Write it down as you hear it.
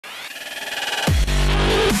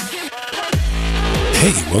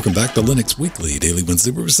Hey, welcome back to Linux Weekly, Daily Wednesday,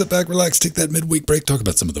 where we sit back, relax, take that midweek break, talk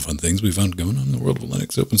about some of the fun things we found going on in the world of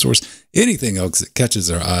Linux, open source, anything else that catches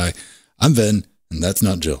our eye. I'm Ben, and that's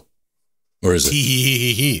not Jill. Or is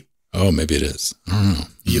it? Oh, maybe it is. I don't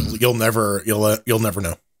know. You'll never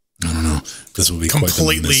know. I don't know. This will be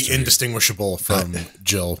completely indistinguishable from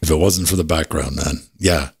Jill. If it wasn't for the background, man.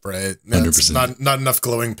 Yeah. Right. 100%. Not enough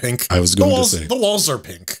glowing pink. I was going to say. The walls are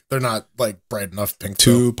pink. They're not like bright enough pink.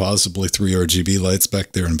 Two, possibly 3 RGB lights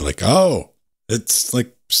back there and be like, oh, it's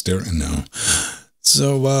like staring. No.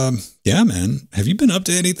 So, yeah, man. Have you been up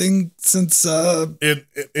to anything since, in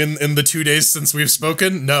the 2 days since we've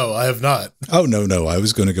spoken? No, I have not. Oh, no. I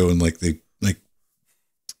was going to go in like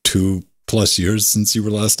 2+ years since you were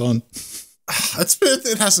last on.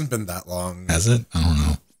 It hasn't been that long. Has it?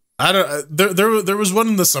 I don't know. There was one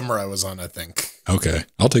in the summer I was on, I think. Okay.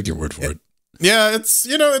 I'll take your word for it. Yeah, it's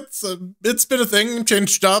been a thing.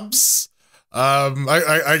 Changed jobs.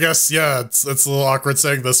 I guess, yeah, it's a little awkward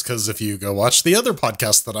saying this because if you go watch the other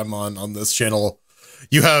podcast that I'm on this channel,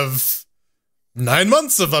 you have 9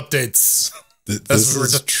 months of updates. This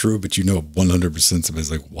is true, but 100%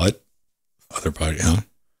 somebody's like, what? Other podcast? Huh?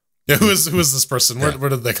 Yeah, who is this person? Where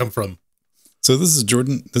did they come from? So this is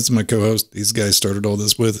Jordan. This is my co-host. These guys started all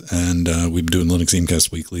this with, and we've been doing Linux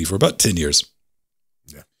Aimcast Weekly for about 10 years.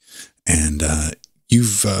 Yeah. And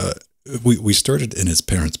we started in his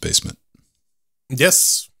parents' basement.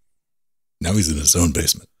 Yes. Now he's in his own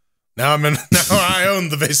basement. Now I own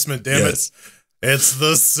the basement, damn it. It's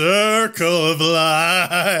the circle of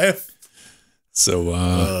life.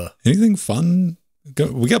 So anything fun?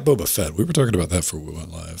 We got Boba Fett. We were talking about that for we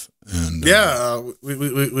went live, and yeah,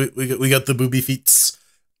 we got the booby feets.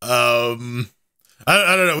 I don't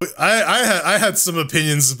know. I had some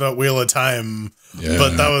opinions about Wheel of Time,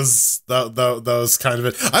 but that was kind of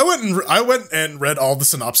it. I went and read all the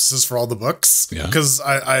synopsises for all the books because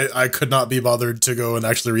I could not be bothered to go and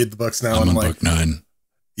actually read the books now. I'm on book 9.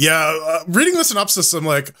 Yeah, reading the synopsis, I'm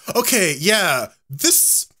like, okay, yeah,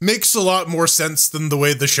 this makes a lot more sense than the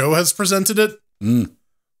way the show has presented it.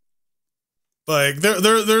 Like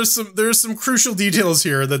there's some crucial details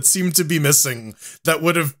here that seem to be missing that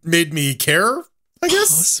would have made me care, I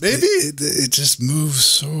guess. Maybe it just moves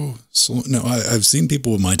so slow. No, I've seen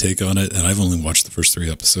people with my take on it, and I've only watched the first 3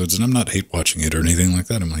 episodes, and I'm not hate watching it or anything like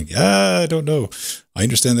that. I'm like, I don't know. I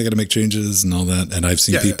understand they got to make changes and all that, and I've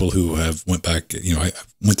seen people who have went back. I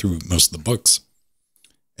went through most of the books,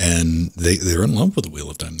 and they're in love with the Wheel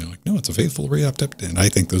of Time. They're like, no, it's a faithful re-update, and I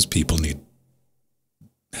think those people need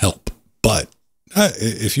help. But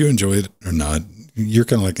if you enjoy it or not, you're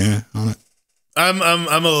kind of like on it. I'm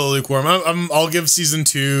a little lukewarm. I'll give season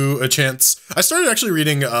 2 a chance. I started actually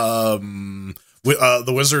reading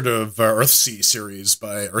the Wizard of Earthsea series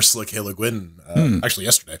by Ursula K. Le Guin actually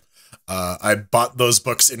yesterday. I bought those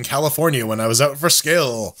books in California when I was out for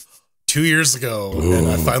Scale 2 years ago. Ooh. And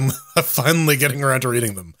I'm finally getting around to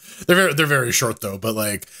reading them. They're very short though, but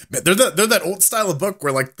like they're that old style of book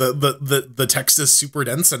where like the text is super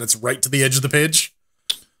dense and it's right to the edge of the page.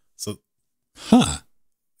 So,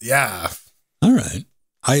 yeah. All right.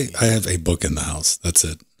 I have a book in the house. That's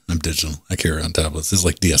it. I'm digital. I carry around tablets. This is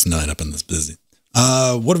like DS9 up in this busy.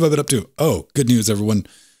 What have I been up to? Oh, good news, everyone.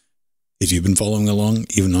 If you've been following along,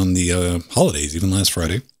 even on the holidays, even last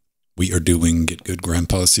Friday, we are doing Get Good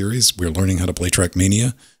Grandpa series. We're learning how to play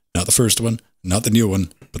Trackmania. Not the first one, not the new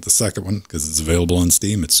one, but the second one, because it's available on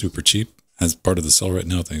Steam. It's super cheap. As part of the sale right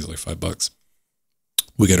now, I think it's like $5.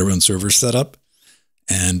 We got our own servers set up,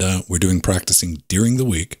 and we're doing practicing during the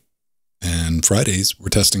week. And Fridays, we're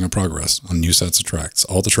testing our progress on new sets of tracks.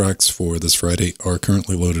 All the tracks for this Friday are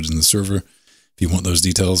currently loaded in the server. If you want those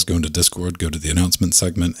details, go into Discord, go to the announcement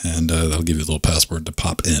segment, and that'll give you a little password to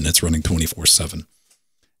pop in. It's running 24/7.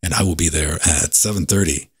 And I will be there at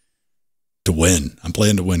 7:30 to win. I'm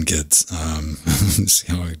playing to win, kids. See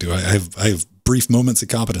how I do. I have brief moments of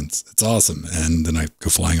competence. It's awesome. And then I go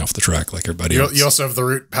flying off the track like everybody else. You also have the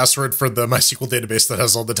root password for the MySQL database that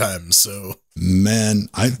has all the times. So, man,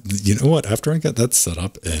 you know what? After I got that set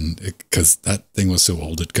up, and because that thing was so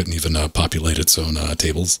old, it couldn't even populate its own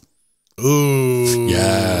tables. Ooh.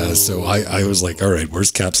 Yeah. So I was like, all right, where's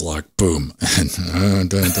caps lock? Boom. And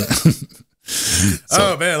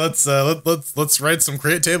oh man, let's write some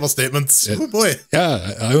create table statements. Oh boy.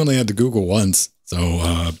 Yeah, I only had to Google once. So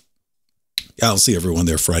yeah, I'll see everyone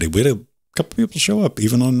there Friday. We had a couple people show up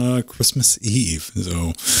even on Christmas Eve.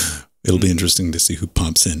 So it'll be interesting to see who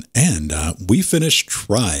pops in. And we finished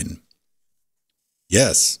Trine.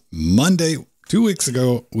 Yes, Monday, 2 weeks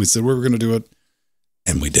ago, we said we were going to do it,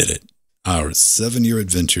 and we did it. Our 7-year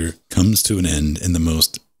adventure comes to an end in the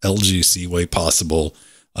most LGC way possible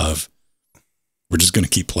of we're just going to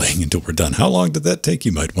keep playing until we're done. How long did that take?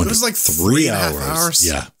 You might wonder. It was like 3 hours.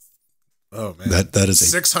 Yeah. Oh man, that is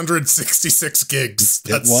 666 gigs.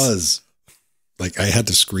 It was. Like, I had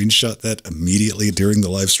to screenshot that immediately during the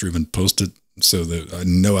live stream and post it so that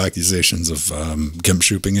no accusations of gimp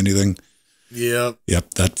shooping anything. Yep.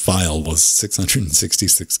 That file was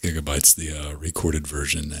 666 gigabytes, the recorded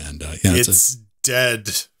version, and yeah, it's dead.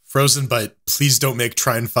 Frozen Byte, please don't make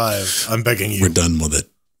Trine 5. I'm begging you. We're done with it.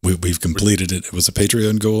 We've completed it. It was a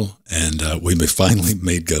Patreon goal, and we finally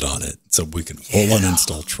made good on it. So we can full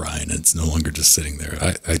uninstall Trine. It's no longer just sitting there.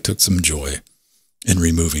 I took some joy in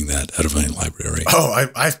removing that out of my library. Oh,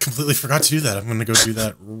 I completely forgot to do that. I'm going to go do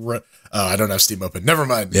that. Oh, I don't have Steam open. Never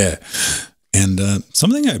mind. Yeah. And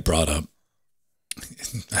something I brought up,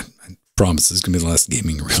 I promise this is going to be the last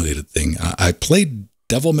gaming related thing. I played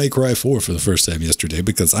Devil May Cry 4 for the first time yesterday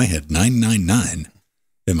because I had $9.99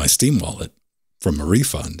 in my Steam wallet from a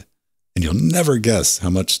refund. And you'll never guess how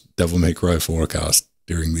much Devil May Cry 4 cost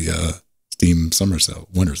during the Steam summer sale,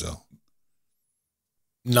 winter sale.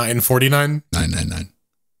 $9.49? $9.99.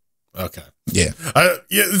 Okay. Yeah.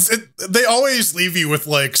 They always leave you with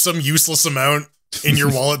like some useless amount in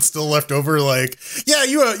your wallet still left over. Like, yeah,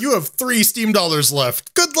 you have 3 Steam dollars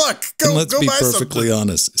left. Good luck. Go let's be buy perfectly something.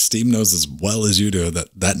 honest. Steam knows as well as you do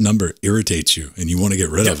that number irritates you and you want to get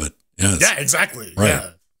rid of it. Yes. Yeah, exactly. Right. Yeah.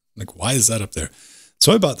 Like, why is that up there?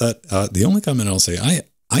 So I bought that. The only comment I'll say,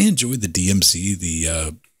 I enjoyed the DMC,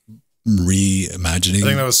 the reimagining.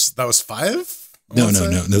 I think that was 5. No.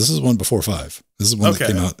 This is one before 5. This is one that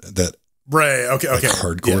came out that right. Okay. like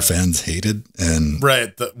hardcore fans hated, and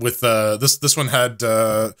right. This one had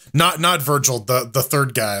not Virgil, the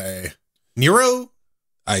third guy, Nero.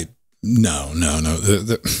 No.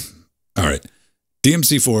 All right,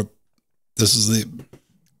 DMC4. This is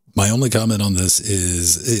my only comment on this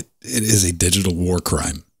is it is a digital war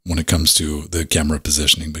crime when it comes to the camera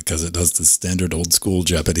positioning, because it does the standard old school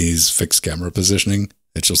Japanese fixed camera positioning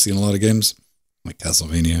that you'll see in a lot of games like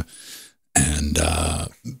Castlevania, and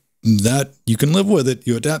that you can live with it.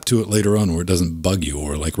 You adapt to it later on where it doesn't bug you,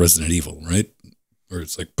 or like Resident Evil, right? Where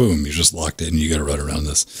it's like, boom, you're just locked in and you got to run around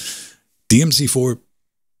this. DMC4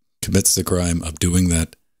 commits the crime of doing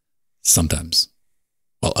that sometimes.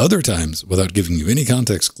 While other times, without giving you any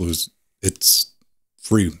context clues, it's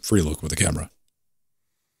free look with the camera.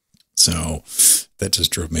 So that just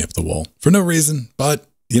drove me up the wall for no reason. But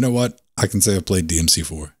you know what? I can say I played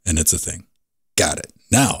DMC4 and it's a thing. Got it.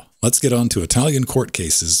 Now, let's get on to Italian court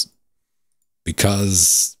cases,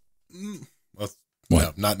 because... What?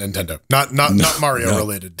 No, not Nintendo. Not Mario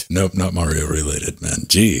related. Nope, not Mario related, man.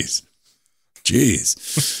 Jeez.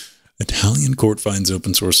 Italian court finds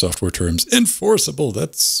open source software terms enforceable.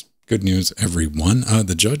 That's good news, everyone.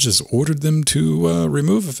 The judge has ordered them to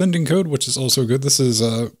remove offending code, which is also good. This is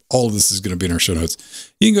all of this is going to be in our show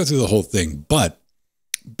notes. You can go through the whole thing, but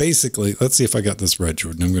basically, let's see if I got this right,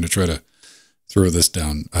 Jordan. I'm going to try to throw this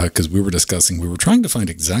down because we were trying to find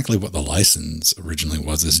exactly what the license originally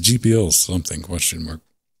was. This GPL something ?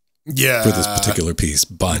 Yeah, for this particular piece,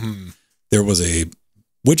 but there was a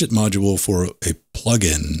widget module for a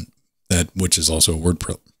plugin which is also a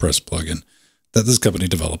WordPress plugin that this company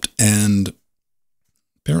developed, and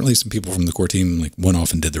apparently some people from the core team went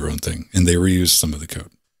off and did their own thing, and they reused some of the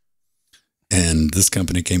code. And this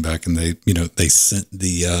company came back and they sent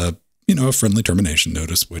the a friendly termination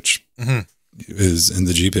notice, which is in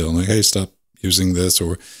the GPL, like, hey, stop using this,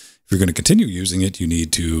 or if you're going to continue using it, you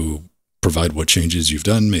need to provide what changes you've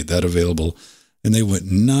done, made that available. And they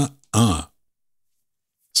went, nah.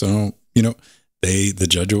 So, the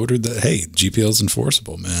judge ordered that, hey, GPL is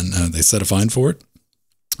enforceable, man. They set a fine for it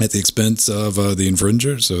at the expense of the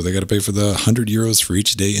infringer. So they got to pay for the €100 for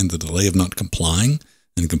each day in the delay of not complying.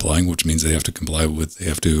 And complying, which means they have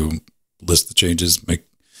to list the changes, make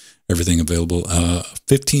everything available.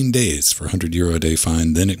 15 days for €100 a day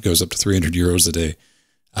fine. Then it goes up to €300 a day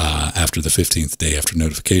after the 15th day after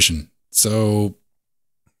notification. So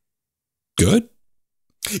good.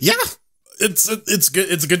 Yeah. It's good.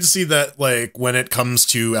 It's good to see that, when it comes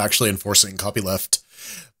to actually enforcing copyleft,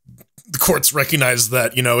 the courts recognize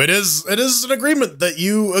that, it is an agreement that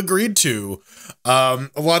you agreed to. A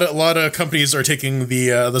lot of companies are taking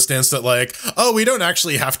the stance that we don't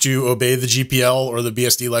actually have to obey the GPL or the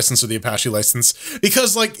BSD license or the Apache license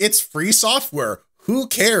because it's free software. Who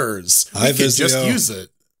cares? We can just use it.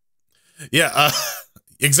 Yeah.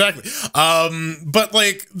 Exactly. But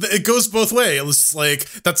it goes both ways.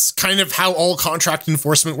 It's that's kind of how all contract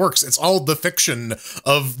enforcement works. It's all the fiction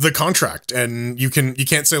of the contract. And you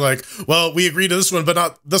can't say well, we agree to this one, but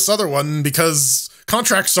not this other one because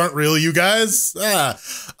contracts aren't real, you guys. Yeah.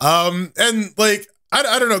 And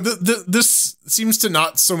I don't know. This seems to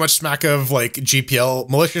not so much smack of like GPL,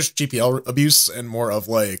 malicious GPL abuse, and more of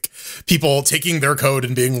like people taking their code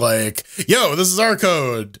and being like, yo, this is our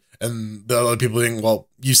code. And the other people being, well,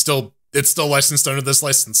 it's still licensed under this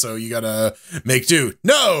license, so you gotta make do.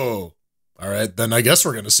 No! All right, then I guess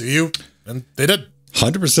we're gonna sue you. And they did.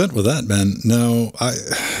 100% with that, man. No,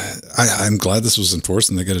 I'm glad this was enforced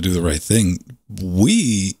and they got to do the right thing.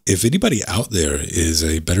 If anybody out there is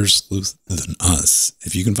a better sleuth than us,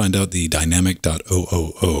 if you can find out the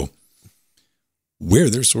dynamic.000, where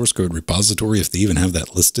their source code repository, if they even have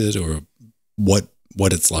that listed, or what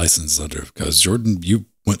it's licensed under, because Jordan, you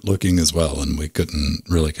went looking as well and we couldn't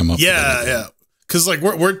really come up with anything. Yeah. Because like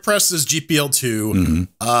WordPress is GPL2.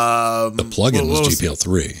 Mm-hmm. The plugin was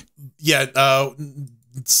GPL3. Yeah,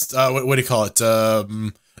 what do you call it?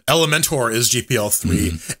 Elementor is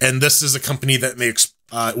GPL3, and this is a company that makes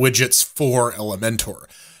widgets for Elementor.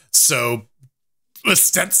 So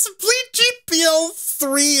ostensibly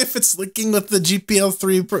GPL3, if it's linking with the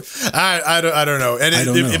GPL3, I don't know, and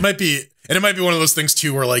it might be. And it might be one of those things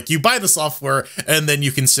too, where like you buy the software and then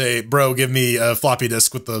you can say, "Bro, give me a floppy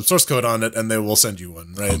disk with the source code on it," and they will send you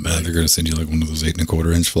one. Right? Oh man, they're gonna send you like one of those 8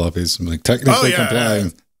 1/4-inch floppies. I'm like, technically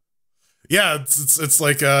complying. Yeah, it's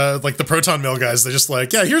like the Proton Mail guys. They're just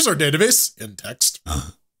like, yeah, here's our database in text,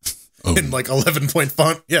 in like 11-point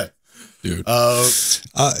font. Yeah, dude.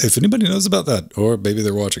 If anybody knows about that, or maybe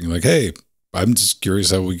they're watching, like, hey, I'm just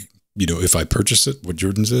curious how we, if I purchase it, what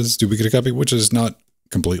Jordan says, do we get a copy? Which is not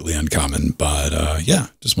completely uncommon, but yeah,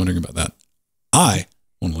 just wondering about that. I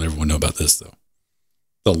want to let everyone know about this though.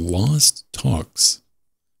 The lost talks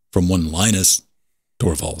from one Linus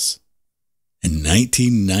Torvalds. In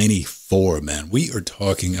 1994, man, we are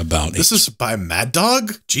talking about... This is by Mad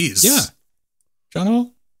Dog? Jeez. Yeah. John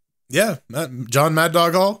Hall? Yeah, John Mad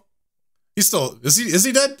Dog Hall. He's still... Is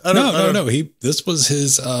he dead? No. This was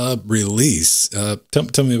his release.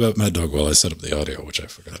 Tell me about Mad Dog while I set up the audio, which I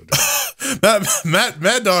forgot to do.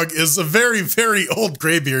 Mad Dog is a very, very old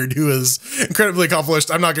graybeard who is incredibly accomplished.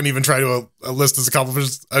 I'm not going to even try to list his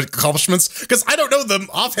accomplishments because I don't know them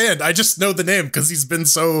offhand. I just know the name because he's been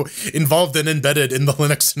so involved and embedded in the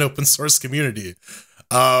Linux and open source community.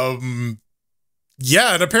 Yeah,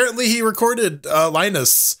 and apparently he recorded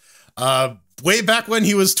Linus way back when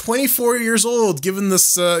he was 24 years old, given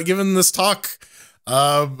this talk,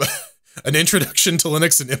 an introduction to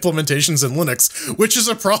Linux and implementations in Linux, which is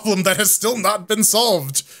a problem that has still not been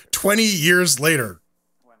solved 20 years later.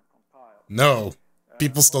 No,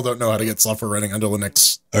 people still don't know how to get software running under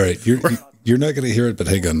Linux. All right, you're not going to hear it, but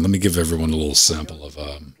hang on, let me give everyone a little sample of.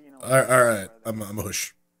 All right, I'm a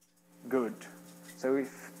hush. Good. So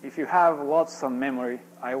if you have lots of memory,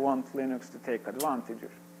 I want Linux to take advantage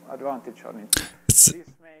on it.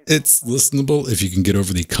 It's listenable if you can get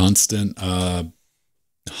over the constant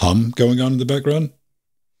hum going on in the background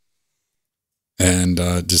and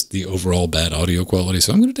just the overall bad audio quality.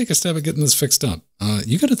 So I'm going to take a stab at getting this fixed up.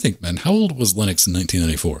 You got to think, man, how old was Linux in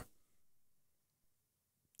 1994?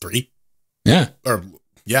 3? Yeah. Or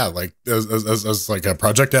yeah, like as like a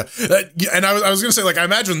project. And I was gonna say, like, I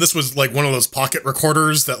imagine this was like one of those pocket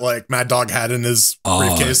recorders that like Mad Dog had in his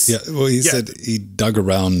briefcase. Yeah, well, he said he dug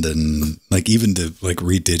around and like even to like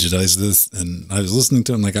redigitize this. And I was listening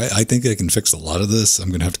to him like, I think I can fix a lot of this.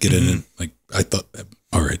 I'm gonna have to get in it. Like I thought,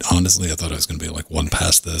 all right, honestly, I thought I was gonna be like one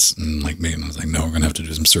past this, and like me, and I was like, no, we're gonna have to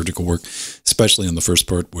do some surgical work, especially on the first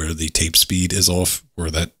part where the tape speed is off,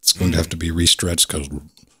 where that's going to have to be restretched because.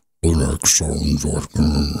 The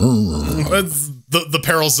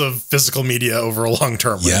perils of physical media over a long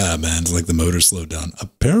term. Right? Yeah, man, it's like the motor slowed down.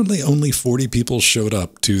 Apparently, only 40 people showed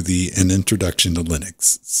up to an introduction to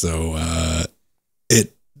Linux. So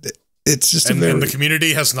it's just and the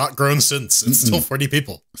community has not grown since. It's still 40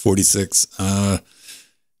 people. 46.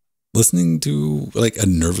 Listening to like a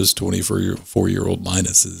nervous 24-year-old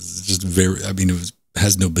Linus is just very. I mean,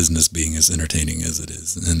 has no business being as entertaining as it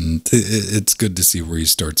is. And it's good to see where he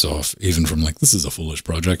starts off, even from like, this is a foolish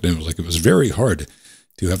project. And it was very hard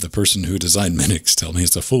to have the person who designed Linux tell me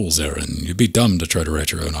it's a fool's errand. You'd be dumb to try to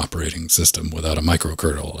write your own operating system without a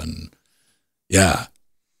microkernel. And yeah,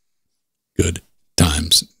 good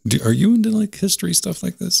times. Are you into like history stuff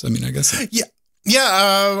like this? I mean, I guess. Yeah. Yeah,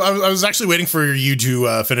 I was actually waiting for you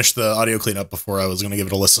to finish the audio cleanup before I was going to give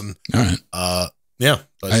it a listen. All right. Yeah,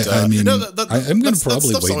 but I mean, no, I'm going to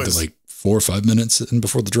probably wait to like 4 or 5 minutes in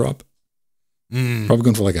before the drop. Probably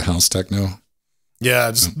going for like a house techno.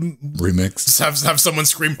 Yeah, just remix. Just have someone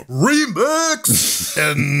scream remix,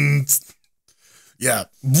 and yeah.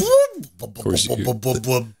 Of course,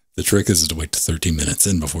 the trick is to wait to 13 minutes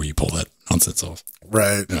in before you pull that nonsense off.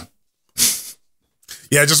 Right. Yeah.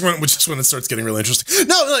 Yeah, just when it starts getting really interesting.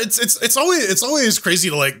 No, it's always crazy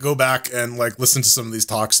to like go back and like listen to some of these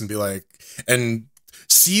talks and be like and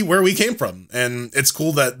see where we came from. And it's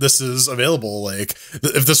cool that this is available. Like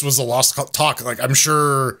if this was a lost talk, like I'm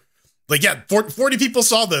sure like, yeah, 40 people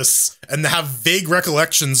saw this and have vague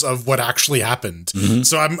recollections of what actually happened. Mm-hmm.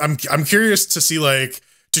 So I'm curious to see like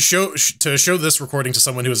to show this recording to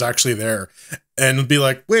someone who was actually there and be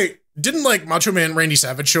like, wait, didn't like Macho Man Randy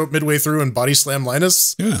Savage show up midway through and body slam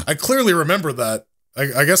Linus? Yeah, I clearly remember that.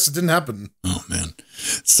 I guess it didn't happen. Oh man.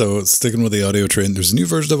 So sticking with the audio train, there's a new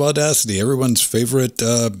version of Audacity. Everyone's favorite.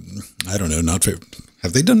 I don't know, not favorite.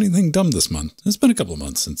 Have they done anything dumb this month? It's been a couple of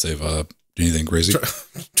months since they've anything crazy.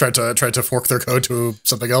 Tried to fork their code to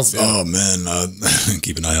something else. Yeah. Oh man,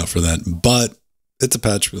 keep an eye out for that. But it's a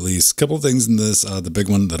patch release. Couple of things in this. The big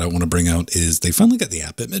one that I want to bring out is they finally got the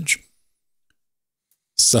app image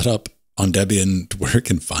set up on Debian to where it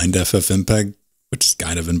can find FFmpeg, which is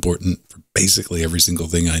kind of important for basically every single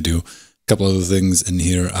thing I do. A couple other things in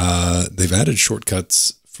here. They've added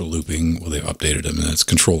shortcuts for looping. Well, they've updated them, and it's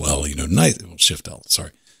Control L. Shift L.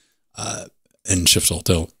 Sorry, and Shift Alt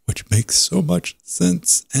L, which makes so much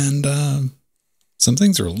sense. And some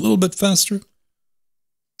things are a little bit faster.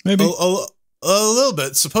 Maybe. A little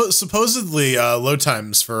bit. Supposedly, load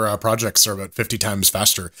times for projects are about 50 times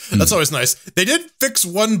faster. That's always nice. They did fix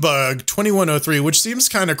one bug, 2103, which seems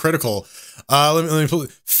kind of critical. Let me pull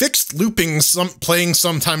it. Fixed looping, playing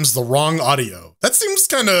sometimes the wrong audio. That seems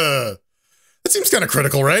kind of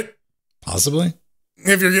critical, right? Possibly.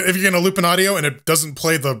 If you're gonna loop an audio and it doesn't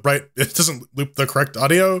play it doesn't loop the correct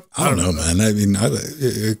audio. I don't know, man. I mean,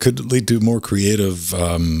 it could lead to more creative.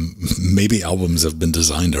 Maybe albums have been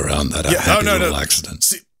designed around that. Yeah. No. Accident.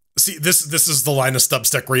 See, this is the Linus step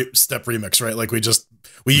remix, right? Like we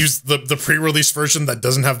use the pre-release version that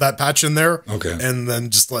doesn't have that patch in there. Okay, and then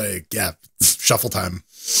just like shuffle time,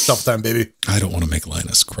 baby. I don't want to make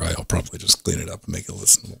Linus cry. I'll probably just clean it up and make it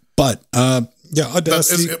listenable. But yeah,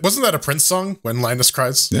 Audacity. Wasn't that a Prince song, When Linus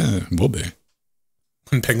Cries? Yeah, it will be.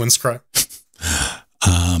 When penguins cry.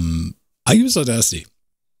 I use Audacity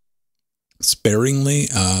sparingly,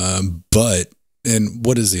 but and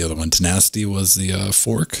what is the other one? Tenacity was the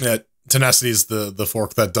fork. Yeah, Tenacity is the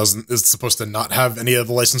fork that is supposed to not have any of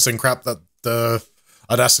the licensing crap that the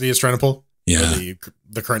Audacity is trying to pull. Yeah,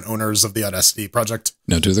 the current owners of the Audacity project.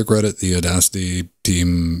 Now, to their credit, the Audacity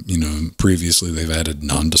team, previously they've added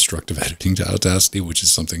non-destructive editing to Audacity, which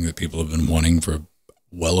is something that people have been wanting for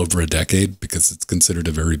well over a decade because it's considered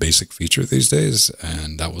a very basic feature these days.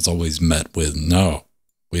 And that was always met with, no,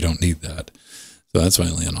 we don't need that. So that's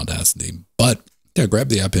finally on Audacity. But yeah, grab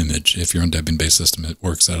the app image. If you're on Debian-based system, it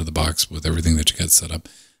works out of the box with everything that you get set up.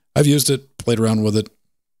 I've used it, played around with it.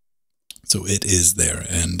 So it is there.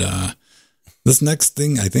 And this next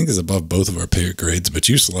thing, I think, is above both of our pay grades, but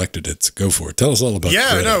you selected it, so go for it. Tell us all about it.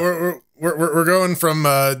 Yeah, Krita. No, we're going from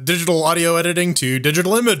digital audio editing to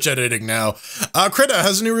digital image editing now. Krita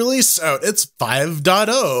has a new release out. It's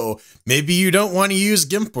 5.0. Maybe you don't want to use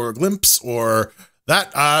GIMP or Glimps or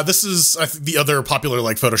that. This is the other popular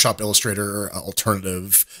like Photoshop Illustrator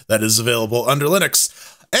alternative that is available under Linux.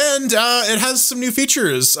 And it has some new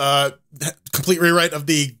features. Complete rewrite of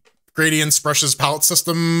the gradients, brushes, palette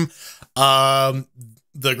system.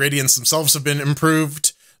 The gradients themselves have been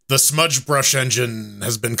improved. The smudge brush engine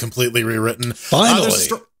has been completely rewritten. Finally.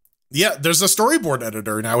 There's a storyboard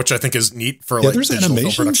editor now, which I think is neat for there's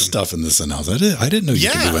animation stuff in this now. I didn't know you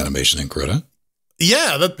could do animation in Krita.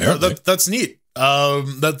 Yeah, that's neat.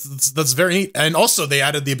 That's very neat. And also they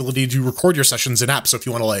added the ability to record your sessions in apps. So if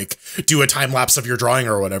you want to like do a time lapse of your drawing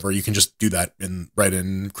or whatever, you can just do that right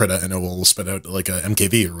in Krita and it will spit out like a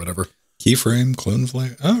MKV or whatever. Keyframe, clone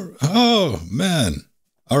flag. Oh man.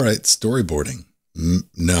 All right. Storyboarding.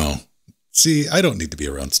 No. See, I don't need to be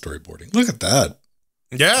around storyboarding. Look at that.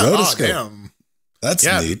 Yeah. Rotoscope. Damn. That's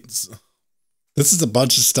neat. This is a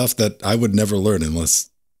bunch of stuff that I would never learn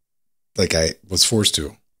unless like I was forced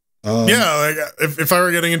to. Like if I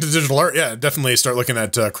were getting into digital art, definitely start looking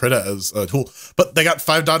at Krita as a tool. But they got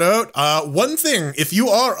 5.0. One thing, if you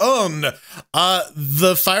are on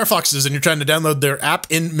the Firefoxes and you're trying to download their app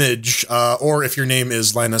image, or if your name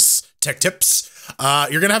is Linus Tech Tips,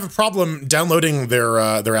 you're gonna have a problem downloading their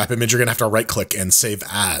app image. You're gonna have to right click and save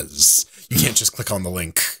as. You can't just click on the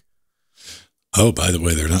link. Oh, by the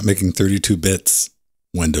way, they're not making 32 bits.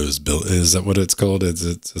 Windows built. Is that what it's called? It's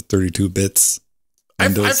 32 bits.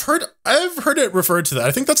 I've heard it referred to that.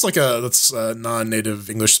 I think that's a non-native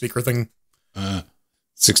English speaker thing.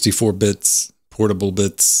 64 bits, portable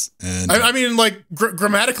bits, and I mean, like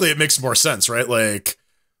grammatically, it makes more sense, right? Like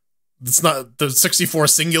it's not the 64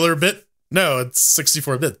 singular bit No, it's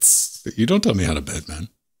 64 bits. You don't tell me how to bit, man.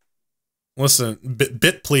 Listen,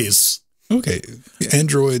 bit please. Okay,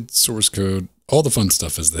 Android source code, all the fun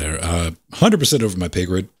stuff is there. 100% over my pay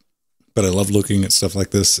grade, but I love looking at stuff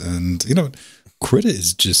like this. And you know, Krita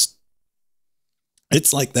is just,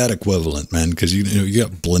 it's like that equivalent, man. Because you know you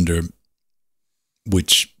got Blender,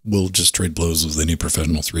 which will just trade blows with any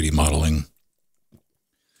professional 3D modeling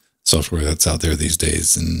software that's out there these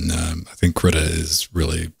days. And I think Krita is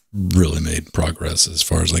really made progress as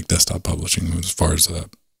far as like desktop publishing, as far as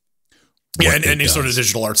yeah, and any sort of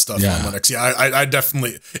digital art stuff on Linux. Yeah, I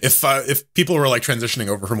definitely, if people were like transitioning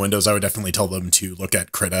over from Windows, I would definitely tell them to look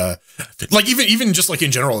at Krita, like even just like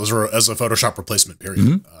in general as a Photoshop replacement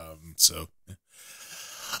period. So.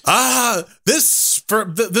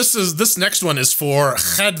 This next one is for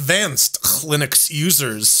advanced Linux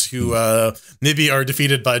users who maybe are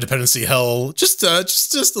defeated by dependency hell just a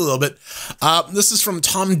little bit. This is from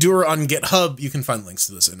Tom Doer on GitHub. You can find links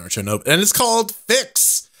to this in our show note, and it's called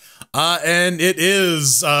Fix. And it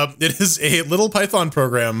is a little Python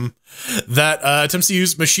program that attempts to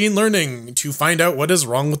use machine learning to find out what is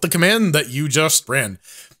wrong with the command that you just ran.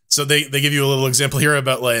 So they give you a little example here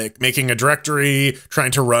about like making a directory,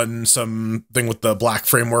 trying to run something with the Black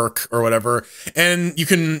framework or whatever. And you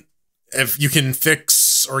can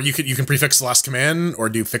fix, or you can prefix the last command or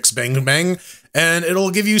do fix bang bang, and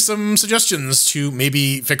it'll give you some suggestions to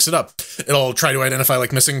maybe fix it up. It'll try to identify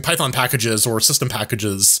like missing Python packages or system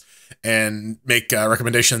packages and make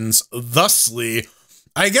recommendations. Thusly,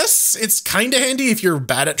 I guess it's kind of handy if you're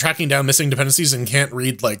bad at tracking down missing dependencies and can't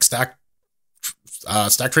read like stack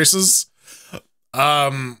traces.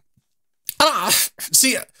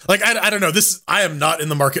 See, like, I don't know, I am not in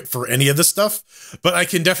the market for any of this stuff, but I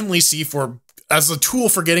can definitely see as a tool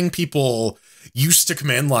for getting people used to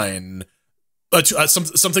command line,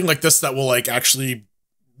 something like this that will like actually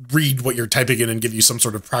read what you're typing in and give you some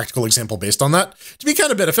sort of practical example based on that, to be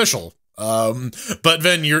kind of beneficial. But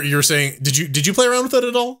then you're saying, did you play around with it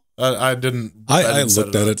at all? I didn't. I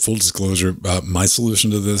looked at it. Full disclosure, my solution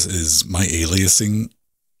to this is my aliasing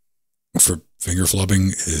for finger flubbing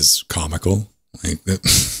is comical, like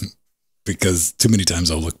that, because too many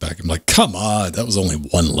times I'll look back and I'm like, come on, that was only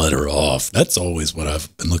one letter off. That's always what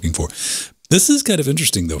I've been looking for. This is kind of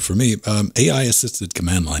interesting though for me. AI assisted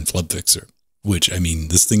command line flub fixer, which I mean,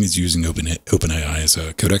 this thing is using OpenAI as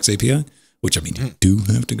a Codex API, which I mean, you do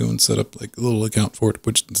have to go and set up like a little account for it,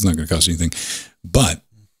 which it's not going to cost you anything, but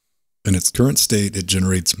in its current state, it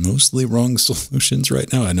generates mostly wrong solutions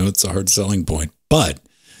right now. I know it's a hard selling point, but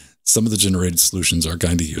some of the generated solutions are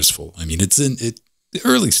kind of useful. I mean, it's in the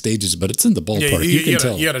early stages, but it's in the ballpark. Yeah, you can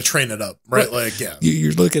tell. You got to train it up, right? Like, yeah.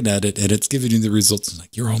 You're looking at it, and it's giving you the results. It's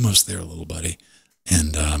like, you're almost there, little buddy.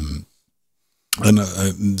 And the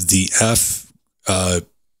F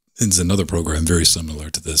is another program very similar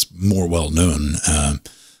to this, more well-known,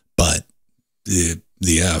 but the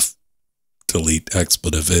F, delete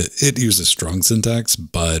expletive, it uses strong syntax,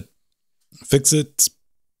 but fix it's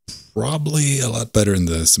probably a lot better in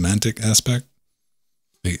the semantic aspect.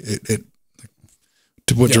 It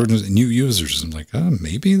to what Jordan's new users, I'm like,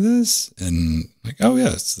 maybe this, and like, oh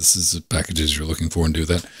yes, this is the packages you're looking for, and do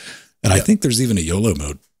that. And I think there's even a YOLO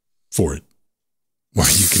mode for it,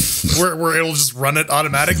 where you can where it'll just run it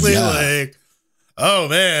automatically. Like, oh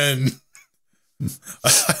man.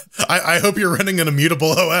 I hope you're running an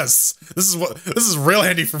immutable OS. This is real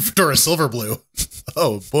handy for Fedora Silverblue.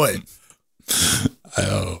 Oh boy.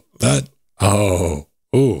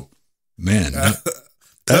 Man.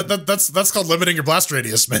 That's called limiting your blast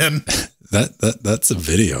radius, man. That's a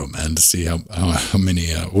video, man, to see how many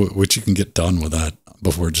what you can get done with that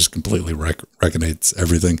before it just completely reconates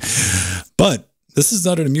everything. But this is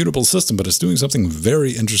not an immutable system, but it's doing something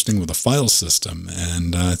very interesting with a file system,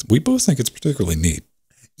 and we both think it's particularly neat.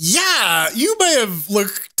 Yeah, you may have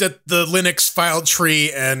looked at the Linux file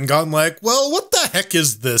tree and gone like, well, what the heck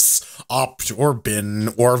is this opt or bin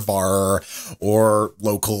or var or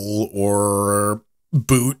local or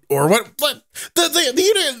boot or what the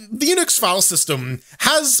Unix file system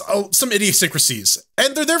has some idiosyncrasies,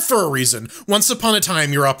 and they're there for a reason. Once upon a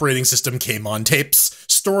time, your operating system came on tapes,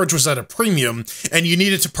 storage was at a premium, and you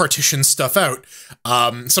needed to partition stuff out.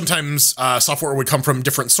 Sometimes software would come from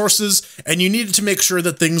different sources, and you needed to make sure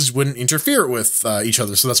that things wouldn't interfere with each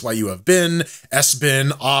other. So that's why you have bin,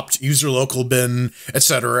 sbin, opt, user local bin,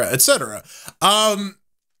 etc., etc.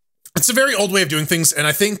 It's a very old way of doing things, and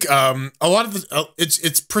I think a lot of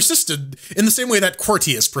it's persisted in the same way that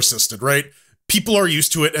QWERTY has persisted, right? people are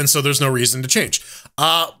used to it, and so there's no reason to change.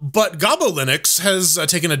 But Gobo Linux has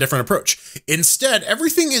taken a different approach. Instead,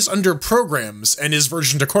 everything is under programs and is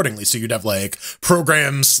versioned accordingly. So you'd have like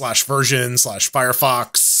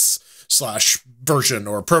programs/version/Firefox/version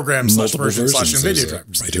or program/version/NVIDIA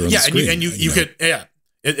drivers. Right here on yeah, the screen, and you could, yeah,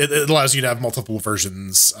 it allows you to have multiple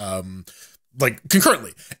versions, like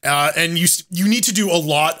concurrently, and you need to do a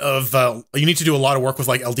lot of work with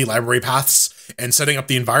like LD library paths and setting up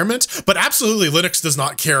the environment. But absolutely, Linux does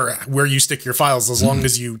not care where you stick your files as long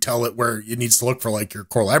as you tell it where it needs to look for like your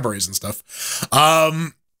core libraries and stuff.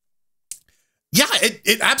 Yeah,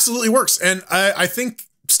 it absolutely works, and I think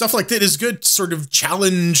stuff like that is good to sort of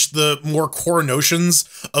challenge the more core notions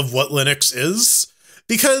of what Linux is.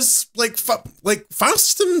 Because like file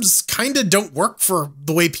systems kind of don't work for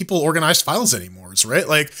the way people organize files anymore, right?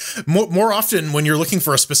 Like more often when you're looking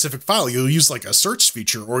for a specific file, you'll use like a search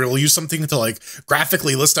feature, or you'll use something to like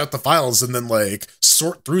graphically list out the files and then like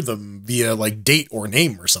sort through them via like date or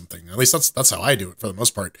name or something. At least that's how I do it for the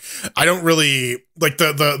most part. I don't really like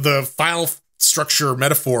the file structure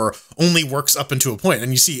metaphor only works up until a point,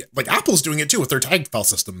 and you see like Apple's doing it too with their tagged file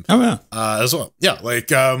system. Oh yeah, as well. Yeah,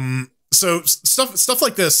 like so stuff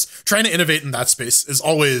like this, trying to innovate in that space is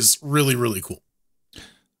always really, really cool.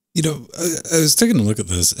 You know, I was taking a look at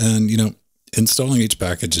this, and you know, installing each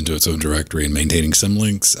package into its own directory and maintaining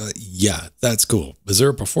symlinks, yeah, that's cool. Is there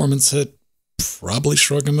a performance hit? Probably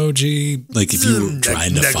shrug emoji. Like if you were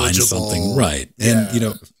trying to find something, right? And you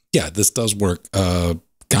know, yeah, this does work.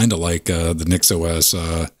 Kind of like the NixOS,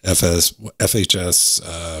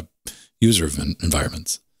 FHS user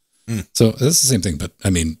environments. So it's the same thing, but I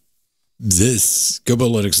mean, this Gobo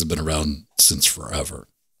Linux has been around since forever,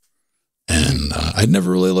 and I'd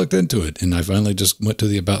never really looked into it. And I finally just went to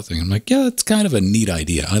the about thing. I'm like, yeah, it's kind of a neat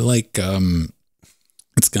idea. I like,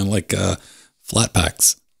 it's kind of like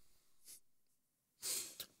Flatpaks.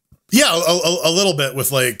 Yeah, a little bit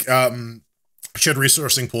with like shared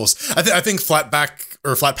resourcing pools. I think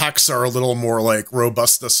Flatpaks are a little more like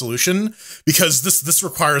robust a solution, because this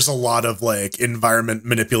requires a lot of like environment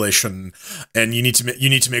manipulation, and you need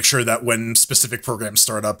to make sure that when specific programs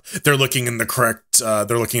start up, they're looking in the correct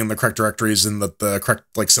directories and that the correct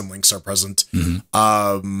like symlinks are present.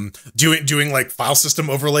 Doing like file system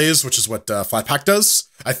overlays, which is what Flatpak does,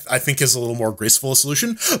 I think is a little more graceful a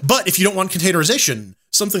solution. But if you don't want containerization,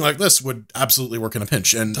 something like this would absolutely work in a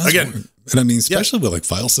pinch. And again, and I mean, especially with like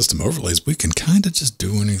file system overlays, we can kind of just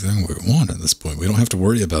do anything we want at this point. We don't have to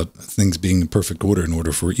worry about things being in perfect order in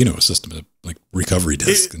order for, you know, a system to like recovery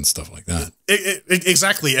disk and stuff like that.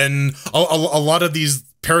 Exactly. And a lot of these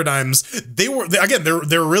paradigms,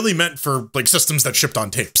 they're really meant for like systems that shipped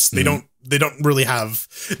on tapes. They don't really have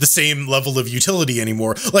the same level of utility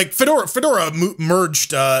anymore. Like Fedora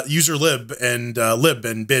merged user lib and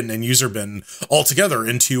bin and user bin all together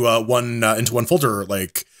into one folder,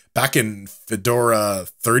 like back in Fedora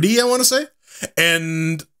 30, I want to say,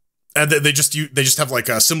 and they just have like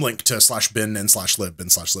a symlink to /bin and /lib and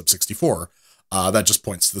 /lib64 that just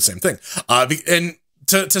points to the same thing. And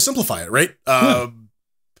to simplify it, right?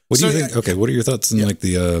 What do you think? Okay, what are your thoughts on like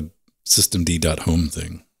the systemd.home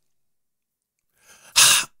thing?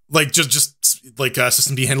 Like just like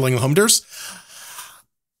systemd handling the home dirs.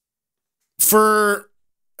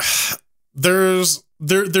 There's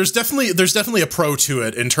definitely a pro to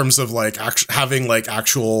it in terms of like having like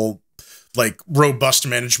actual like robust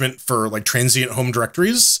management for like transient home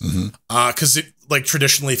directories. Because it like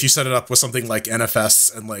traditionally, if you set it up with something like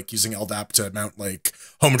NFS and like using LDAP to mount like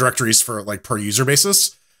home directories for like per user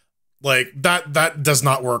basis, like that does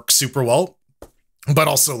not work super well. But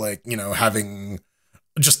also like, you know, having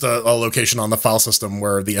just a location on the file system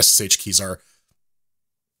where the SSH keys are.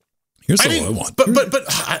 Here's what I want. But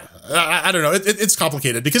I don't know. It's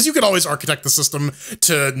complicated because you could always architect the system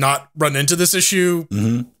to not run into this issue.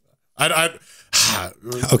 I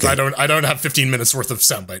don't have 15 minutes worth of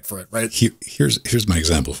soundbite for it, right? Here's my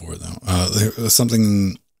example for it though. There's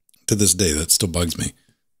something to this day that still bugs me.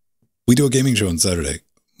 We do a gaming show on Saturday.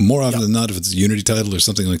 More often than not, if it's a Unity title or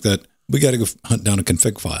something like that, we got to go hunt down a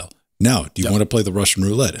config file. Now, do you want to play the Russian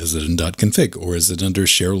roulette? Is it in .config or is it under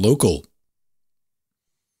share local?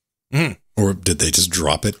 Or did they just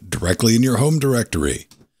drop it directly in your home directory?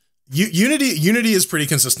 Unity is pretty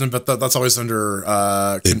consistent, but that's always under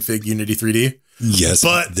config Unity 3D. Yes,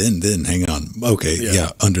 but then hang on. Okay,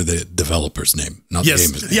 under the developer's name, not the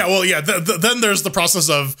gamer's name. Yeah, well, yeah. Then there's the process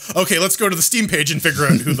of, okay, let's go to the Steam page and figure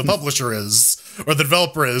out who the publisher is or the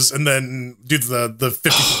developer is, and then do the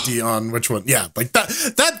 50-50 on which one. Yeah, like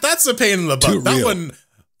that's a pain in the butt. That one,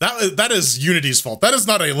 that is Unity's fault. That is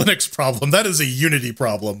not a Linux problem. That is a Unity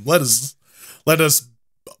problem. Let us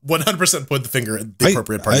 100% point the finger at the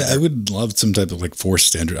appropriate part. I would love some type of like force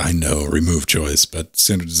standard. I know, remove choice, but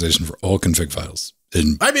standardization for all config files.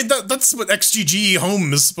 And I mean, that's what XGG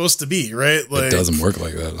home is supposed to be, right? Like, it doesn't work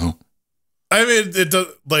like that, no. I mean, it does.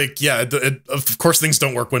 Like, yeah, of course, things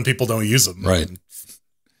don't work when people don't use them. Right.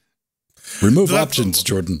 Remove options,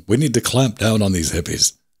 Jordan. We need to clamp down on these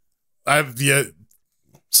hippies.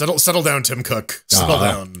 Settle down, Tim Cook. Settle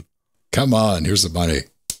down. Come on, here's the money.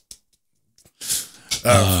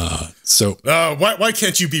 Why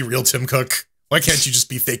can't you be real Tim Cook? Why can't you just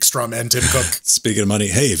be fake straw man Tim Cook? Speaking of money,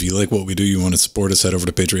 hey, if you like what we do, you want to support us, head over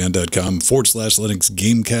to patreon.com/Linux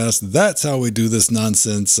Gamecast. That's how we do this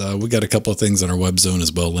nonsense. We got a couple of things on our web zone as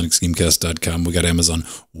well, linuxgamecast.com. We got Amazon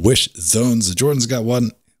Wish Zones. Jordan's got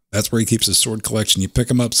one. That's where he keeps his sword collection. You pick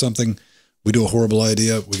him up something. We do a horrible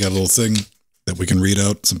idea. We got a little thing that we can read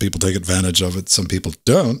out. Some people take advantage of it. Some people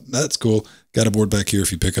don't. That's cool. Got a board back here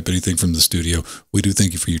if you pick up anything from the studio. We do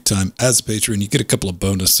thank you for your time as a patron. You get a couple of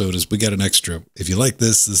bonus sodas. We got an extra. If you like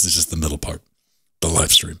this is just the middle part, the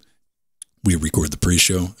live stream. We record the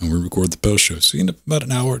pre-show and we record the post-show. So you end up about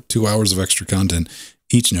an hour, 2 hours of extra content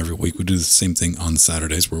each and every week. We do the same thing on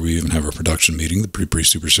Saturdays where we even have our production meeting, the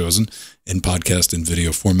pre-super shows in podcast and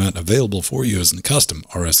video format available for you as a custom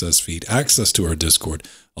RSS feed, access to our Discord.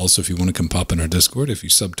 Also, if you want to come pop in our Discord, if you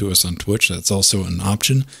sub to us on Twitch, that's also an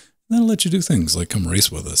option. That'll let you do things like come race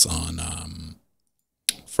with us on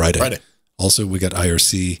Friday. Also, we got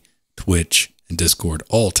IRC, Twitch, and Discord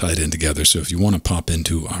all tied in together. So if you want to pop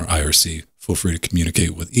into our IRC, feel free to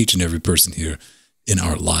communicate with each and every person here in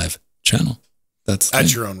our live channel. That's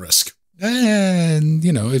at your own risk. And,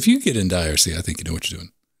 you know, if you get into IRC, I think you know what you're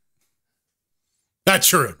doing. At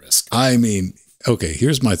your own risk. I mean, okay,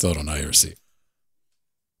 here's my thought on IRC.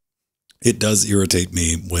 It does irritate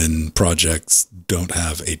me when projects don't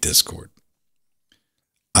have a Discord.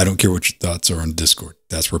 I don't care what your thoughts are on Discord.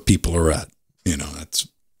 That's where people are at. You know, that's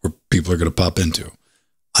where people are going to pop into.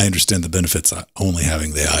 I understand the benefits of only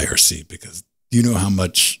having the IRC because you know how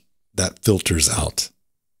much that filters out.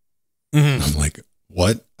 Mm-hmm. I'm like,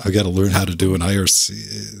 what? I got to learn how to do an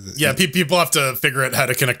IRC. Yeah, people have to figure out how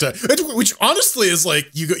to connect to, which honestly is like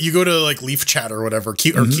you go to like Leaf Chat or whatever,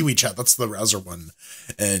 Kiwi Chat. That's the browser one,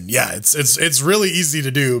 and yeah, it's really easy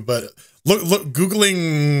to do. But look,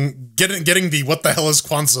 googling getting the what the hell is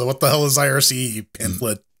Kwanzaa, what the hell is IRC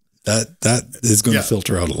pamphlet. That is going to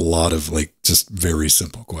filter out a lot of like just very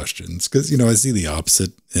simple questions because you know I see the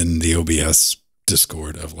opposite in the OBS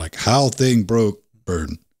Discord of like how thing broke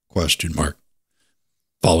burn ?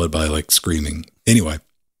 Followed by like screaming. Anyway,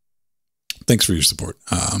 thanks for your support.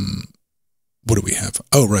 What do we have?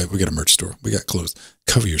 Oh, right. We got a merch store. We got clothes.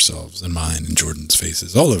 Cover yourselves and mine and Jordan's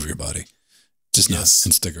faces all over your body. Just not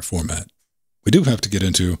in sticker format. We do have to get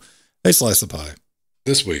into a slice of pie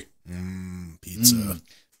this week. Pizza.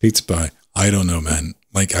 Pizza pie. I don't know, man.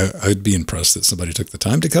 Like I'd be impressed that somebody took the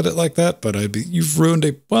time to cut it like that, but you've ruined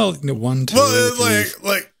one, two, three.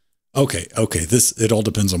 Okay. It all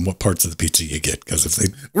depends on what parts of the pizza you get. Because if they,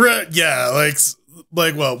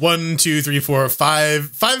 like what 1, 2, 3, 4,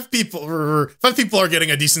 5 people are getting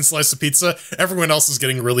a decent slice of pizza. Everyone else is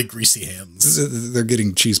getting really greasy hands. They're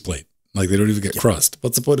getting cheese plate. Like they don't even get crust.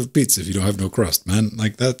 What's the point of pizza if you don't have no crust, man?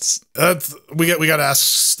 Like that's we got to ask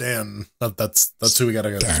Stan. That's who we got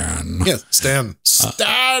to go. Stan. Yeah, Stan.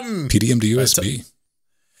 PDM to USB.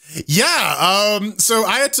 Yeah, so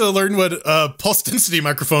I had to learn what a pulse density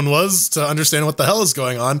microphone was to understand what the hell is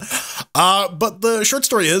going on. But the short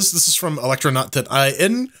story is, this is from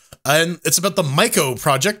electronaut.in, and it's about the Myco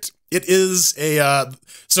project. It is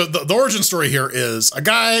so the origin story here is a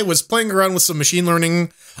guy was playing around with some machine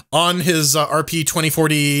learning on his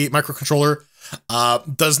RP2040 microcontroller.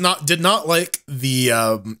 Did not like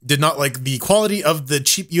the quality of the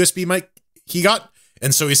cheap USB mic he got,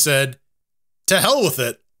 and so he said, to hell with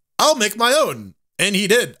it. I'll make my own. And he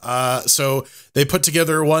did. So they put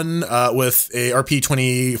together one with a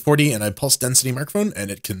RP2040 and a pulse density microphone,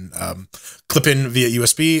 and it can clip in via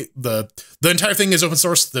USB. The entire thing is open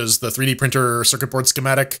source. There's the 3D printer circuit board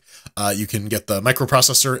schematic. You can get the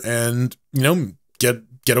microprocessor and, you know, get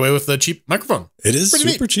away with the cheap microphone. It is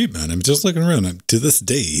super cheap, man. I'm just looking around. To this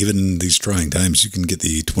day, even in these trying times, you can get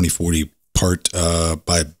the 2040 part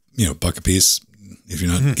by, you know, $1 a piece. If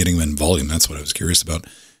you're not getting them in volume, that's what I was curious about.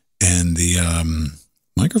 And the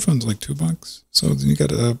microphone's like $2. So then you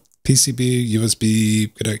got a PCB,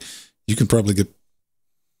 USB. You can probably get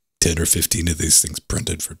 10 or 15 of these things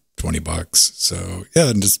printed for $20. So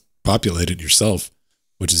yeah, and just populate it yourself,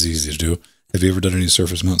 which is easy to do. Have you ever done any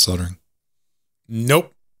surface mount soldering?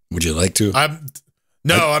 Nope. Would you like to?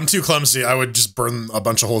 I'm too clumsy. I would just burn a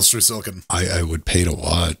bunch of holes through silicon. I would pay to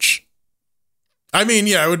watch. I mean,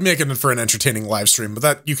 yeah, I would make it for an entertaining live stream, but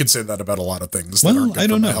that you could say that about a lot of things. Well, I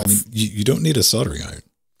don't know. I mean, you don't need a soldering iron.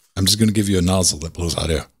 I'm just going to give you a nozzle that blows hot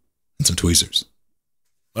air and some tweezers.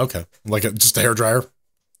 Okay, like just a hairdryer.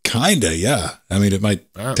 Kinda, yeah. I mean, it might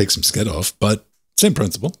take some skid off, but same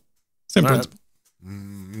principle. Same principle.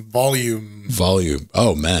 Volume.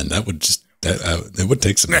 Oh man, that would just that would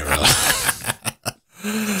take some air out.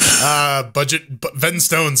 Budget. Ven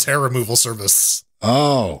Stone's hair removal service.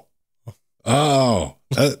 Oh, that's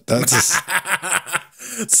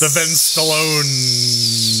the Ven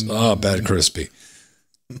Stallone. Oh, bad crispy.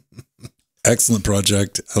 Excellent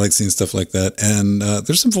project. I like seeing stuff like that. And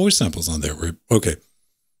there's some voice samples on there. Okay.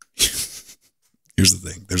 Here's the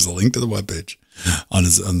thing. There's a link to the webpage on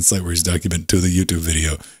the site where he's documented to the YouTube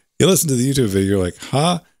video. You listen to the YouTube video, you're like,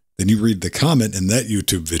 huh? Then you read the comment in that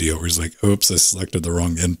YouTube video where he's like, oops, I selected the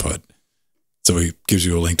wrong input. So he gives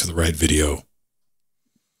you a link to the right video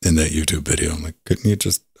in that YouTube video. I'm like, couldn't you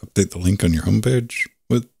just update the link on your homepage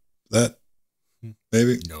with that?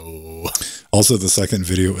 Maybe? No. Also, the second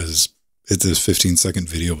video it's this 15-second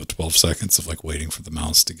video with 12 seconds of like waiting for the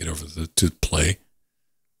mouse to get over to play.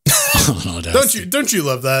 Don't you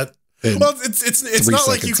love that? And well, it's not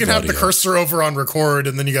like you can have the cursor over on record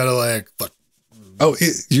and then you gotta like fuck. Oh,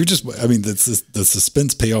 you're just. I mean, that's the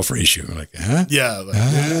suspense payoff ratio. Like, huh? Yeah. Like,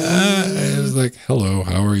 it's like, hello,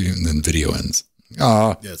 how are you? And then video ends.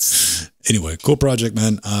 Ah, yes. Anyway, cool project,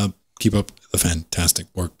 man. Keep up the fantastic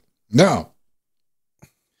work. Now,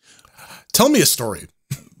 tell me a story.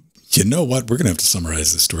 You know what? We're gonna have to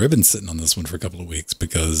summarize this story. I've been sitting on this one for a couple of weeks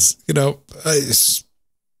because we're not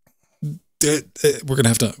going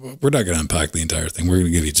to unpack the entire thing. We're going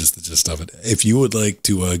to give you just the gist of it. If you would like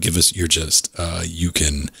to give us your gist, you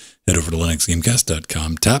can head over to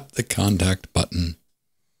linuxgamecast.com, tap the contact button,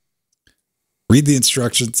 read the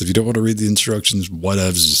instructions. If you don't want to read the instructions,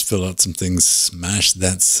 whatever, just fill out some things, smash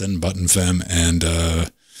that send button, fam, and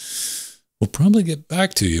we'll probably get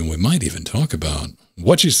back to you, and we might even talk about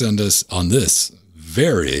what you send us on this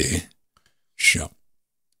very show.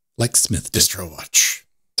 Like Smith did. Distro Watch.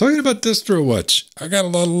 Talking about Distro Watch, I got a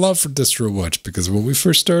lot of love for Distro Watch because when we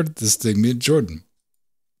first started this thing, me and Jordan,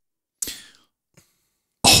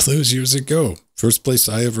 all those years ago, first place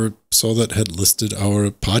I ever saw that had listed our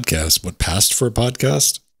podcast, what passed for a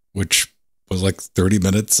podcast, which was like 30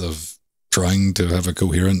 minutes of trying to have a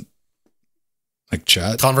coherent like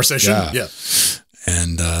chat. Conversation? Yeah.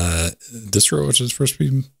 And Distro Watch is first,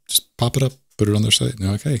 we just pop it up, put it on their site. And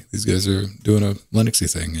okay, these guys are doing a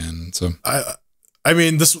Linuxy thing. And so... I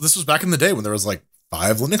mean, this was back in the day when there was like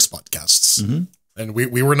 5 Linux podcasts, and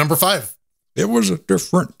we were number 5. It was a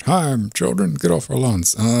different time. Children, get off our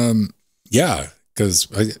lawns. Yeah, because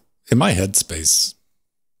in my headspace,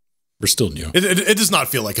 we're still new. It does not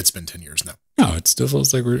feel like it's been 10 years now. No, it still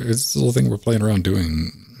feels like it's the little thing we're playing around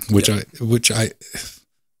doing, which I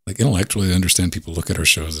like intellectually understand. People look at our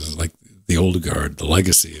shows as like the old guard, the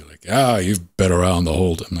legacy. Like, you've been around the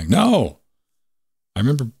whole. I'm like, no, I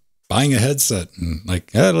remember buying a headset and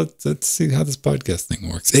like, let's see how this podcast thing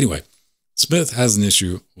works. Anyway, Smith has an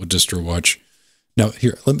issue with Distro Watch. Now,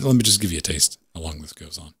 here, let me just give you a taste how long this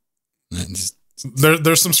goes on.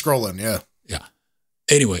 There's some scrolling, yeah. Yeah.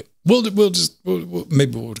 Anyway, we'll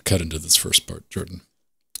maybe we'll cut into this first part, Jordan.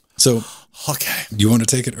 So, okay, you want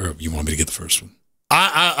to take it, or you want me to get the first one?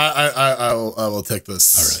 I will take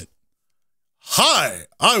this. All right. Hi,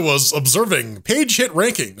 I was observing page hit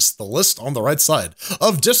rankings, the list on the right side,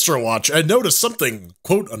 of DistroWatch and noticed something,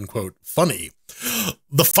 quote unquote, funny.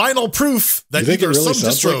 The final proof that either really some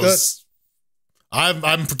distros... Like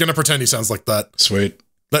I'm going to pretend he sounds like that. Sweet.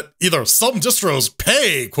 That either some distros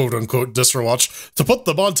pay, quote unquote, DistroWatch to put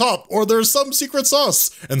them on top, or there's some secret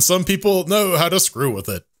sauce, and some people know how to screw with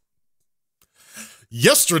it.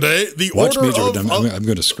 Yesterday, the Watch order me, Jordan. of... I'm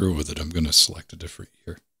going to screw with it. I'm going to select a different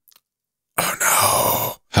year. Oh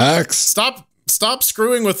no. Hacks. Stop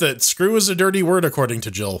screwing with it. Screw is a dirty word according to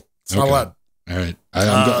Jill. It's not allowed. All right.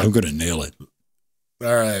 I'm going to nail it.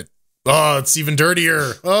 All right. Oh, it's even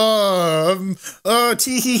dirtier.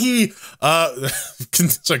 Tee-hee-hee.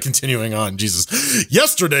 So continuing on, Jesus.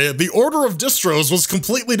 Yesterday, the order of distros was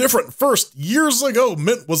completely different. First, years ago,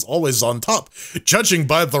 Mint was always on top. Judging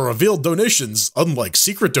by the revealed donations, unlike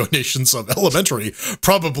secret donations of elementary,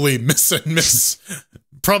 probably Miss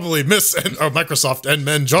Microsoft and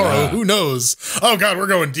Manjaro. Who knows? Oh God, we're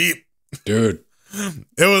going deep, dude.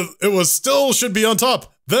 It was still should be on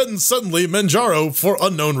top. Then suddenly Manjaro, for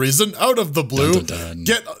unknown reason, out of the blue,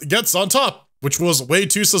 gets on top, which was way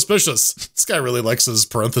too suspicious. This guy really likes his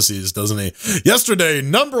parentheses, doesn't he? Yesterday,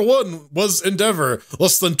 number 1 was Endeavor.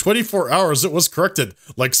 Less than 24 hours, it was corrected.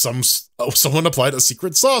 Like someone applied a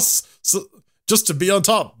secret sauce. So just to be on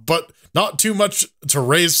top, but not too much to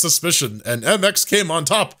raise suspicion. And MX came on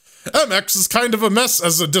top. MX is kind of a mess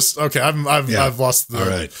as a Okay, I've lost the. All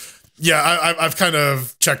right. Yeah, I've kind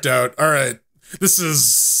of checked out. All right, this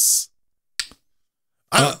is.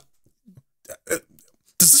 Does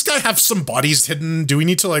this guy have some bodies hidden? Do we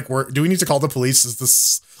need to like work? Do we need to call the police? Is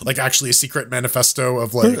this like actually a secret manifesto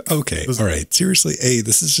of like? Okay, all right. Seriously,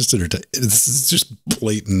 this is just this is just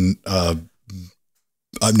blatant.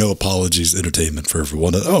 No apologies, entertainment for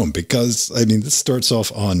everyone at home, because I mean this starts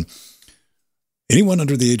off on anyone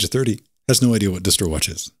under the age of 30 has no idea what DistroWatch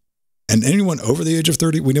is. And anyone over the age of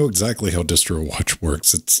 30, we know exactly how DistroWatch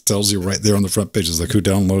works. It tells you right there on the front pages like who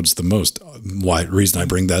downloads the most. The reason I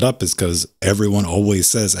bring that up is because everyone always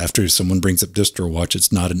says after someone brings up DistroWatch,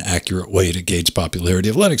 it's not an accurate way to gauge popularity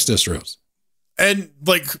of Linux distros. And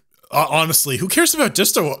like honestly, who cares about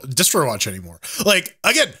DistroWatch anymore? Like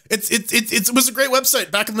again, it was a great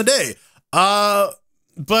website back in the day.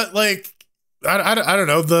 But like I don't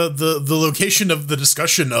know, the location of the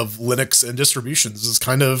discussion of Linux and distributions is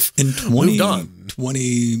kind of in moved on.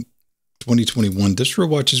 2021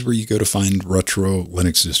 DistroWatch is where you go to find retro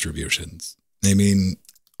Linux distributions. I mean,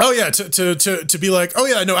 oh yeah, to be like, oh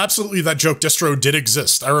yeah, no, absolutely, that joke distro did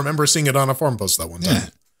exist. I remember seeing it on a forum post that one time. Yeah.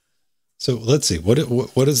 So let's see, what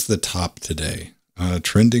is the top today?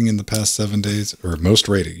 Trending in the past 7 days, or most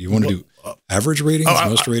rating? You want to do average ratings,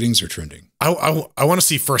 most ratings, or trending? I want to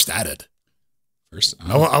see first added. First,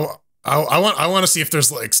 I want to see if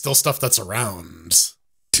there's like still stuff that's around.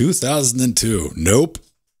 2002. Nope.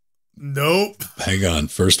 Hang on.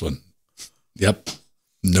 First one. Yep.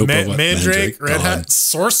 Nope. Mandrake, Red Hat,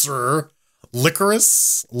 Sorcerer,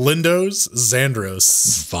 Licorice, Lindos,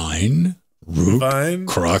 Xandros, Vine, Root,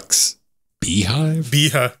 Crux, Beehive.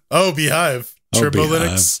 Oh, Beehive. Turbo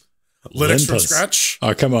Beehive. Linux from scratch.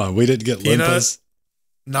 Oh, come on. We didn't get Limpus.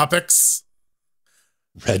 Knoppix.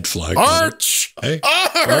 Red Flag. Arch. Hey,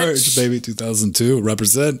 Arch, baby, 2002.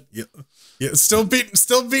 Represent. Yeah. Still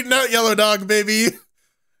beating out Yellow Dog, baby.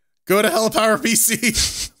 Go to Hell Power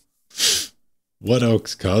PC. What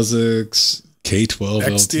Oaks, Kazakhs,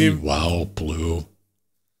 K12 X-Team. LT, Wow, Blue.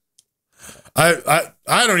 I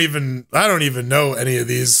don't even know any of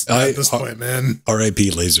these at this point, man.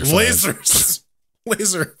 R.I.P. Laser 5.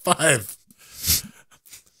 Laser 5.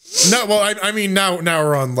 No, well, I mean now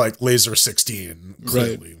we're on like Laser 16.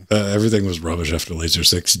 Clearly. Right. Everything was rubbish after Laser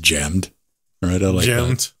 6. Jammed. Right. I like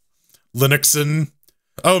Jammed. That. Linuxin.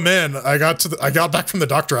 Oh man, I got back from the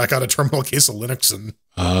doctor. I got a terminal case of Linuxin.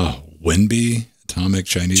 Winby, Atomic,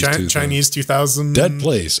 Chinese 2000. Dead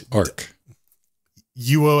Place, Arc.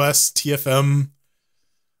 UOS, TFM.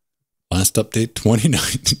 Last update,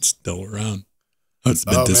 2019. Still around. Oh, it's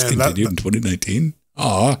been discontinued in 2019.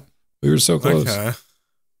 Aw, we were so close. Okay.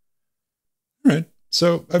 All right.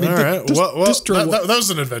 So, I mean, that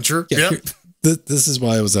was an adventure. Yeah. Yep. This is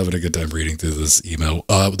why I was having a good time reading through this email.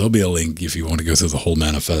 There'll be a link if you want to go through the whole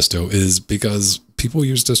manifesto, is because people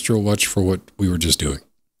use DistroWatch for what we were just doing.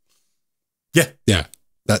 Yeah. Yeah.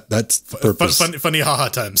 That's the purpose. Funny haha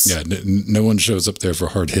times. Yeah. No one shows up there for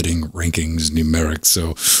hard-hitting rankings, numerics.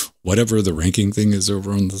 So whatever the ranking thing is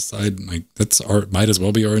over on the side, like might as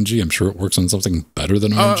well be RNG. I'm sure it works on something better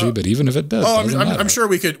than RNG, but even if it does, I'm sure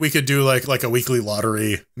we could do like a weekly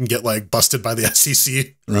lottery and get like busted by the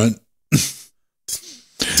SEC. Right.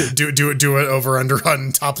 do it over under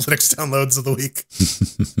on top Linux downloads of the week.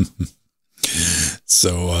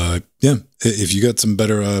 So yeah, if you got some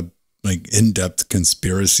better like in-depth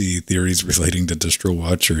conspiracy theories relating to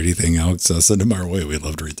DistroWatch or anything else, send them our way. We'd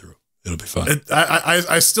love to read through. It'll be fun.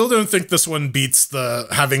 I still don't think this one beats the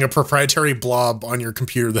having a proprietary blob on your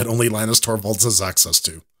computer that only Linus Torvalds has access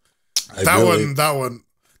to.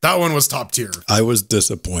 That one was top tier. I was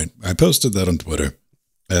disappointed. I posted that on Twitter,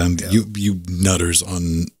 and you nutters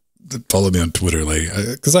follow me on Twitter, like,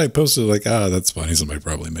 because I posted like, that's funny. Somebody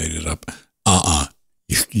probably made it up.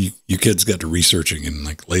 You kids got to researching, and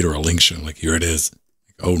like later a link shown, like, here it is.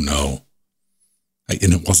 Like, oh no.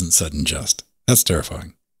 And it wasn't said in jest. That's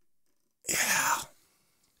terrifying. Yeah.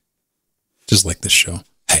 Just like this show.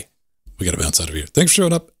 Hey, we got to bounce out of here. Thanks for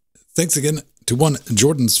showing up. Thanks again to one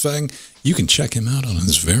Jordan's Fang. You can check him out on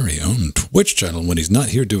his very own Twitch channel when he's not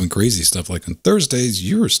here doing crazy stuff. Like on Thursdays,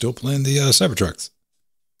 you're still playing the Cybertrucks.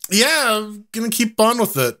 Yeah, I'm gonna keep on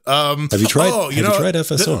with it. Have you tried? Have you tried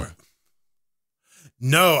FSR?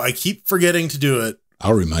 No, I keep forgetting to do it.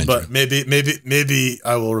 I'll remind you. But maybe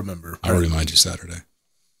I will remember. I'll remind you Saturday.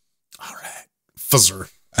 All right, fuzzer.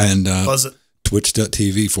 And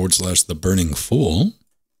twitch.tv/The Burning Fool.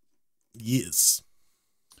 Yes.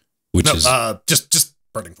 Which is just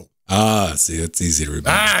Burning Fool. Ah, see, it's easy to remember.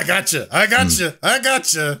 I gotcha. I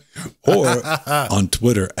gotcha. Or on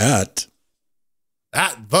Twitter at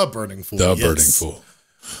the Burning Fool. the Burning Fool.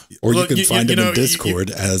 Or you can find him in Discord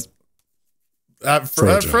as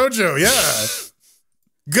Frojo. Yeah.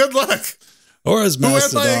 Good luck. Or as Who am I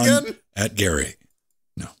Mastodon again? at Gary.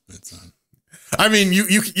 No, it's not. I mean,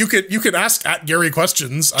 you could ask at Gary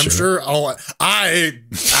questions. I'm sure at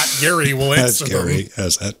Gary will answer them.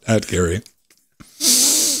 At Gary.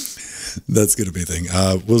 That's going to be a thing.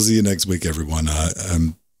 We'll see you next week, everyone.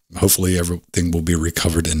 Hopefully everything will be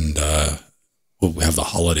recovered and we'll have the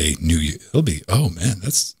holiday New Year. It'll be, oh man,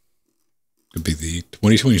 that's could be the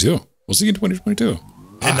 2022. We'll see you in 2022.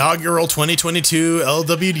 Inaugural 2022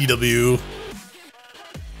 LWDW.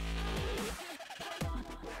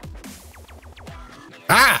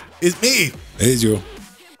 It's me. Hey, Joe.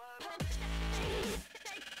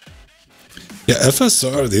 Yeah,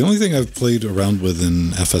 FSR. The only thing I've played around with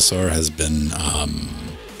in FSR has been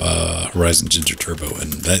Horizon Ginger Turbo,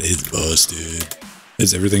 and that is busted.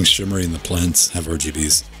 Is everything shimmery and the plants have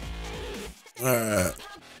RGBs?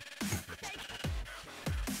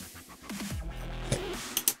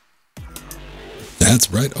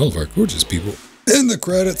 That's right, all of our gorgeous people in the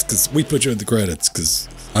credits, because we put you in the credits, because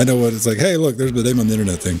I know what it's like. Hey, look, there's the name on the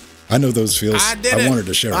internet thing. I know those feels. I wanted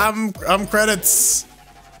to share. I'm credits.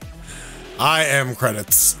 I am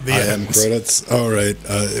credits. The end. Am credits. All right.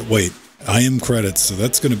 Wait. I am credits. So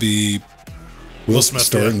that's going to be Will Smith,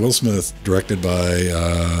 starring Will Smith, directed by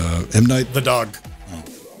M. Night. The dog.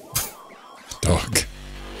 Dog.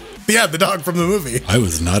 Yeah, the dog from the movie. I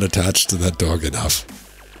was not attached to that dog enough.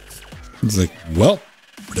 It's like, well,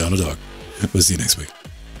 we're down a dog. We'll see you next week.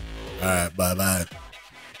 All right. Bye-bye.